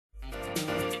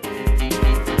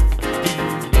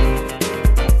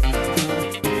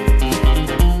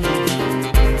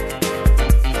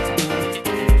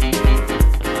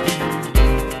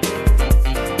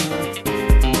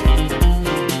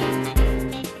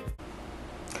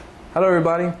Hello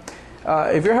everybody.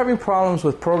 If you're having problems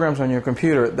with programs on your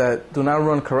computer that do not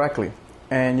run correctly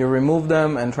and you remove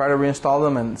them and try to reinstall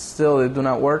them and still they do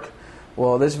not work,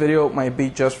 well, this video might be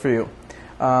just for you.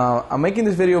 I'm making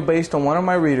this video based on one of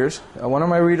my readers. One of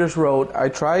my readers wrote, I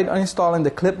tried uninstalling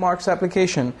the Clipmarks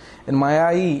application in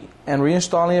my IE and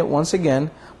reinstalling it once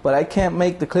again, but I can't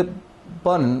make the clip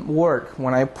button work.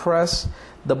 When I press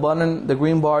the button, the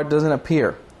green bar doesn't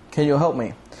appear. Can you help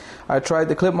me? I tried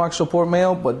the Clipmarks support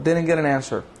mail but didn't get an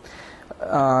answer.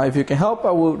 If you can help,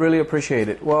 I would really appreciate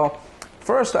it. Well,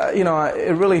 first,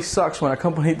 it really sucks when a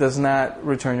company does not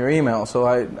return your email, so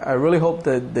I really hope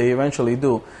that they eventually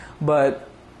do. But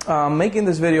making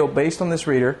this video based on this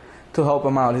reader to help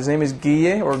him out. His name is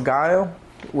Guille or Guile,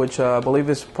 which I believe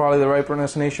is probably the right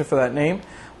pronunciation for that name,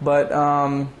 but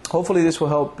hopefully this will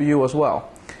help you as well.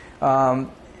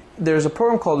 There's a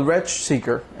program called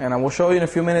Registry, and I will show you in a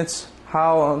few minutes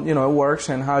how it works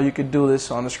and how you could do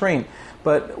this on the screen.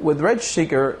 But with Registry,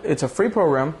 it's a free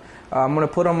program. I'm going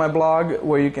to put on my blog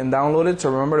where you can download it, so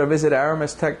remember to visit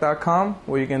aramistech.com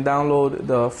where you can download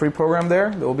the free program there.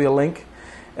 There will be a link.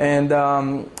 And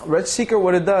Registry,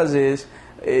 what it does is,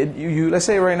 let's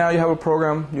say right now you have a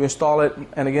program, you install it,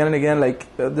 and again,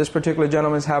 like this particular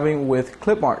gentleman is having with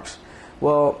Clipmarks.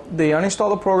 Well, they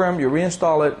uninstall the program, you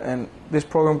reinstall it, and this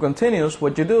program continues.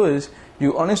 What you do is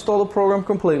you uninstall the program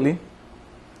completely.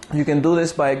 You can do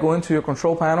this by going to your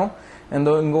control panel and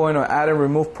then going to add and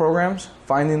remove programs,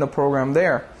 finding the program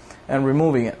there and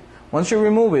removing it. Once you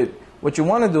remove it, what you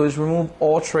want to do is remove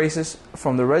all traces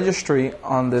from the registry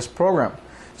on this program.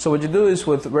 So what you do is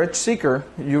with Registry,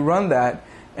 you run that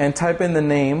and type in the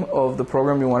name of the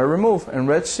program you want to remove, and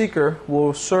Registry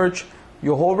will search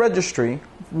your whole registry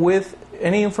with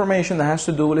any information that has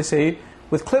to do with, let's say,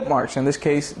 with Clipmarks, in this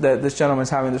case that this gentleman is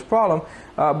having this problem,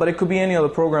 but it could be any other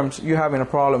programs you're having a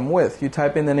problem with. You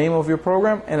type in the name of your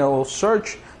program and it will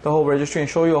search the whole registry and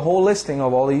show you a whole listing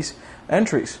of all these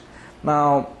entries.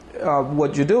 Now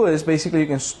what you do is basically you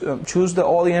can choose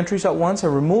all the entries at once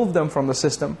and remove them from the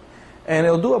system, and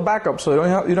it'll do a backup, so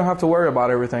you don't have to worry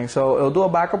about everything. So it'll do a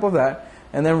backup of that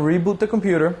and then reboot the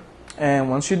computer, and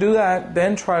once you do that,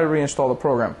 then try to reinstall the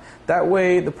program. That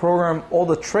way the program, all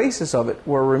the traces of it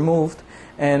were removed,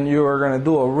 and you are going to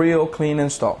do a real clean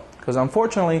install. Because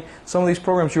unfortunately, some of these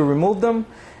programs, you remove them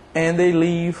and they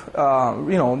leave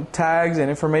tags and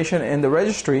information in the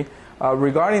registry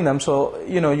regarding them, so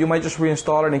you might just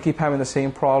reinstall it and keep having the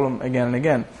same problem again and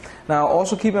again. Now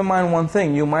also keep in mind one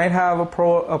thing: you might have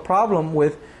a problem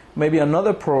with maybe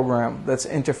another program that's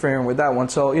interfering with that one.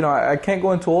 So I can't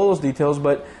go into all those details,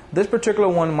 but this particular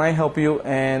one might help you,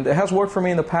 and it has worked for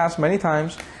me in the past many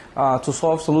times to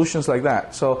solve solutions like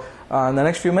that. So in the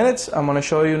next few minutes, I'm going to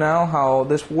show you now how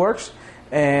this works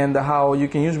and how you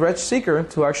can use Registry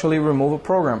to actually remove a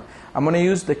program. I'm going to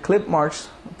use the Clipmarks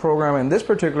program in this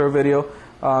particular video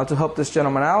to help this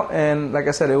gentleman out, and like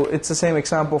I said, it's the same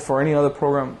example for any other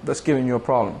program that's giving you a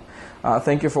problem.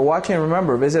 Thank you for watching, and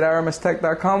remember, visit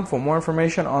aramistech.com for more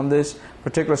information on this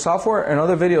particular software and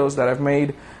other videos that I've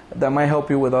made that might help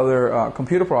you with other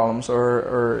computer problems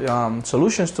or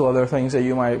solutions to other things that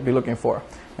you might be looking for.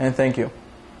 And thank you.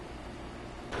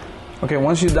 Okay,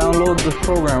 once you download the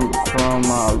program from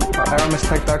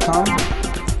aramistech.com,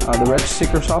 the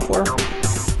Registry software,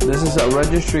 this is a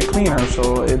registry cleaner,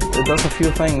 so it does a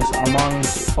few things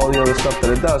amongst all the other stuff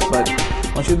that it does. But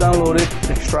once you download it,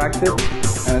 extract it,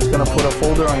 and it's going to put a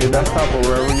folder on your desktop or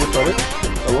wherever you put it.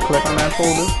 So we'll click on that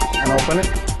folder and open it.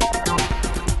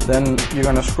 Then you're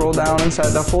going to scroll down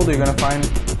inside that folder, you're going to find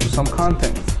some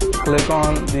content. Click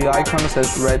on the icon that says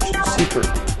Registry.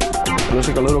 It looks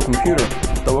like a little computer.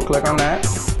 Double click on that,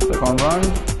 click on Run,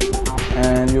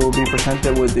 and you will be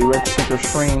presented with the Registry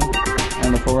screen,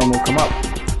 and the program will come up.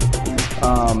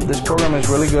 This program is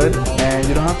really good, and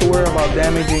you don't have to worry about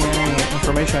damaging any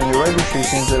information on your registry,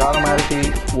 since it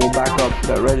automatically will back up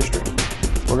that registry.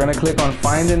 We're going to click on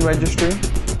Find in Registry,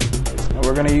 and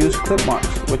we're going to use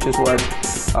Clipmarks, which is what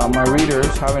my reader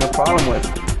is having a problem with.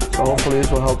 So hopefully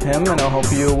this will help him, and it'll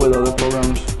help you with other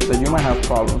programs that you might have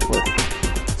problems with.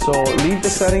 So leave the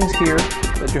settings here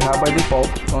that you have by default,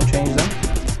 don't change them.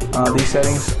 These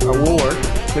settings will work.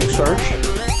 Click Search,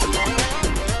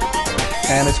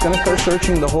 and it's going to start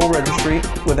searching the whole registry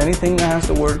with anything that has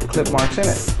the word Clipmarks in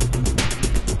it,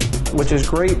 which is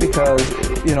great because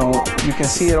you can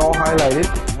see it all highlighted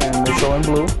and they show in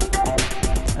blue,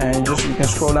 and you can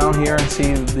scroll down here and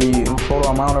see the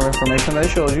total amount of information that it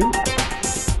shows you.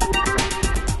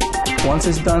 Once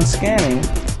it's done scanning,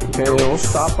 okay, it will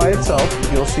stop by itself.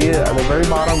 You'll see it at the very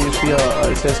bottom. You see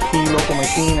it says key local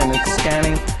machine, and it's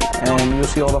scanning, and you'll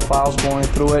see all the files going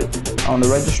through it. on the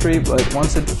registry, but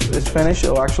once it's finished,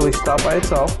 it'll actually stop by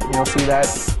itself. You'll see that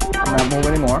not move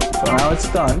anymore. So now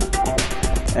it's done.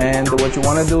 And what you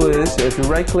want to do is, if you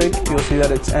right click, you'll see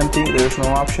that it's empty. There's no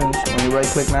options when you right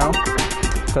click now,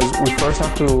 because we first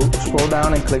have to scroll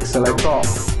down and click select all.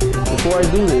 Before I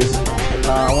do this,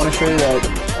 I want to show you that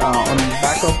on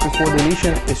backup before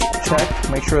deletion is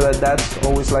checked. Make sure that that's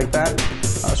always like that,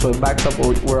 so it backs up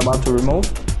what we're about to remove.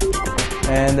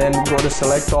 And then go to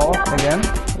select all again,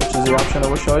 which is the option that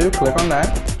will show you. Click on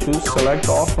that, choose select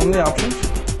all from the options,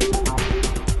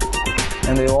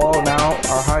 and they all now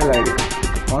are highlighted.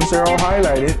 Once they're all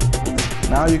highlighted,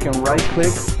 now you can right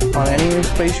click on any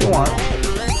space you want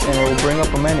and it will bring up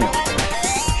a menu.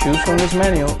 Choose from this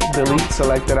menu, delete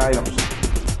selected items.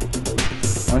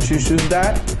 Once you choose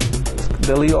that,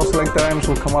 delete all selected items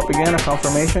will come up again, a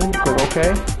confirmation, click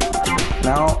OK.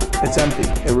 Now it's empty.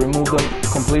 It removed them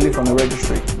completely from the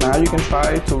registry. Now you can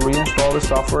try to reinstall the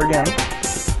software again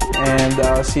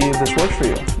and see if this works for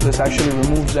you. This actually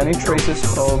removes any traces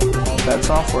of that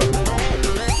software.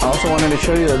 I also wanted to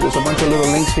show you that there's a bunch of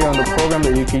little links here on the program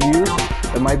that you can use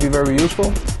that might be very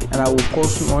useful, and I will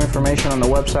post more information on the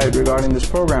website regarding this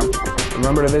program.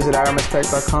 Remember to visit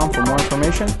rmstech.com for more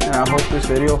information, and I hope this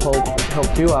video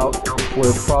helped you out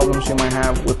with problems you might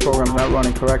have with programs not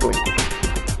running correctly.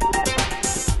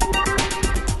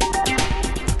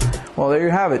 Well, there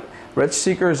you have it.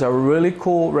 RegSeeker is a really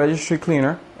cool registry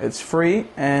cleaner. It's free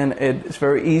and it's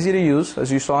very easy to use,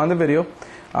 as you saw in the video.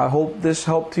 I hope this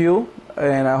helped you,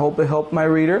 and I hope it helped my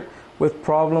reader with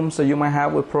problems that you might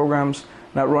have with programs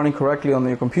not running correctly on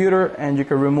your computer, and you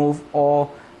can remove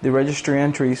all the registry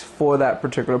entries for that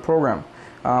particular program.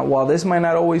 While this might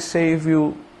not always save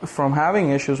you from having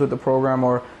issues with the program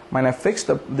or might not fix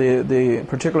the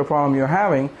particular problem you're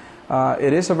having,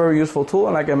 it is a very useful tool,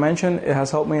 and like I mentioned, it has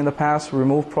helped me in the past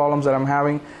remove problems that I'm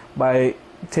having by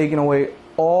taking away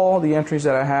all the entries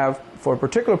that I have for a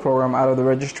particular program out of the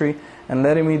registry and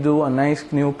letting me do a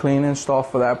nice new clean install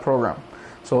for that program.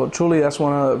 So truly, that's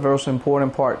one of the most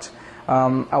important parts.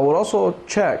 I would also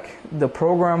check the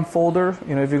program folder.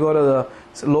 You know, if you go to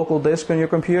the local disk on your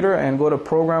computer and go to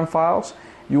program files,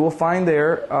 you will find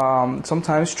there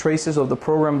sometimes traces of the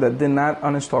program that did not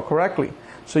uninstall correctly.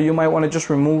 So you might want to just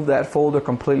remove that folder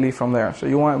completely from there. So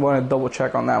you want to double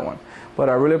check on that one. But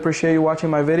I really appreciate you watching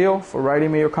my video, for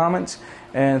writing me your comments,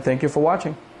 and thank you for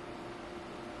watching.